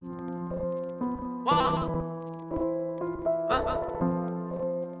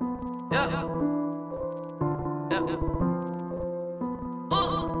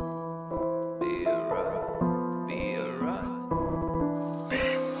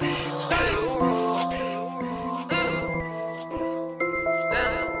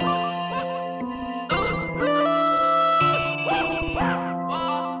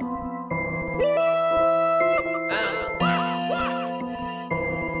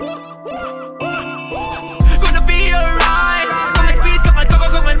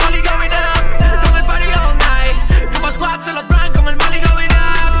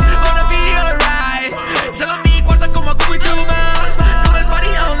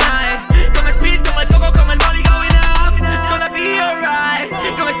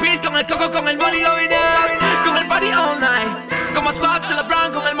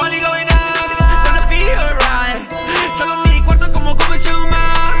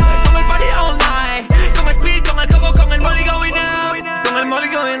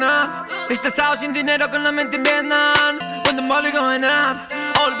Estresado sin dinero con la mente en Vietnam. When the money going up.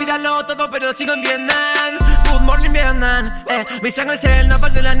 Olvídalo todo pero sigo en Vietnam. Good morning Vietnam. Mi sangre es el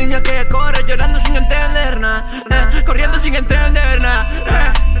napalm de la niña que corre llorando sin entender nada. Corriendo sin entender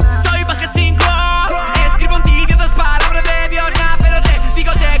nada. Soy baje 5. Escribo un tibio, 2 palabras de Dios. Pero te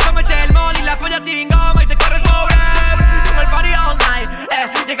digo te comes el mol y la folla sin goma y te corres pobre. Como el party all night.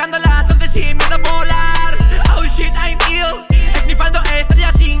 Llegando a las 11 sin miedo a volar. Oh shit I'm ill. Esnifando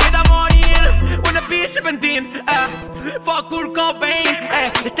estrellas sin miedo a morir. Wanna be 17. Fuck Kurt Cobain.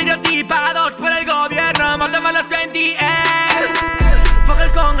 Estereotipados por el gobierno. Mátame a los 20. Fuck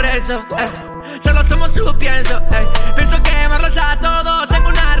el Congreso. Solo somos su pienso. Pienso quemarlos a todos en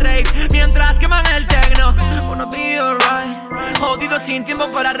una rave mientras queman el techno. Wanna be alright. Jodido sin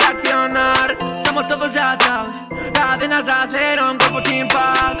tiempo para reaccionar. Somos todos atados. Cadenas de acero, un cuerpo sin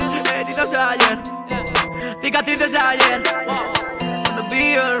paz. Heridos de ayer. Cicatrices de ayer. Wanna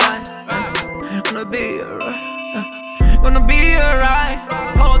be alright. Wanna be alright. Wanna be alright.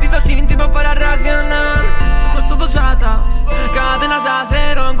 Jodido sin tiempo para reaccionar. Estamos todos atados. Cadenas de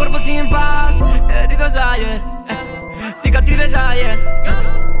acero, un cuerpo sin paz. Heridos de ayer. Cicatrices de ayer.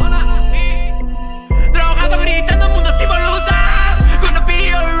 Wanna be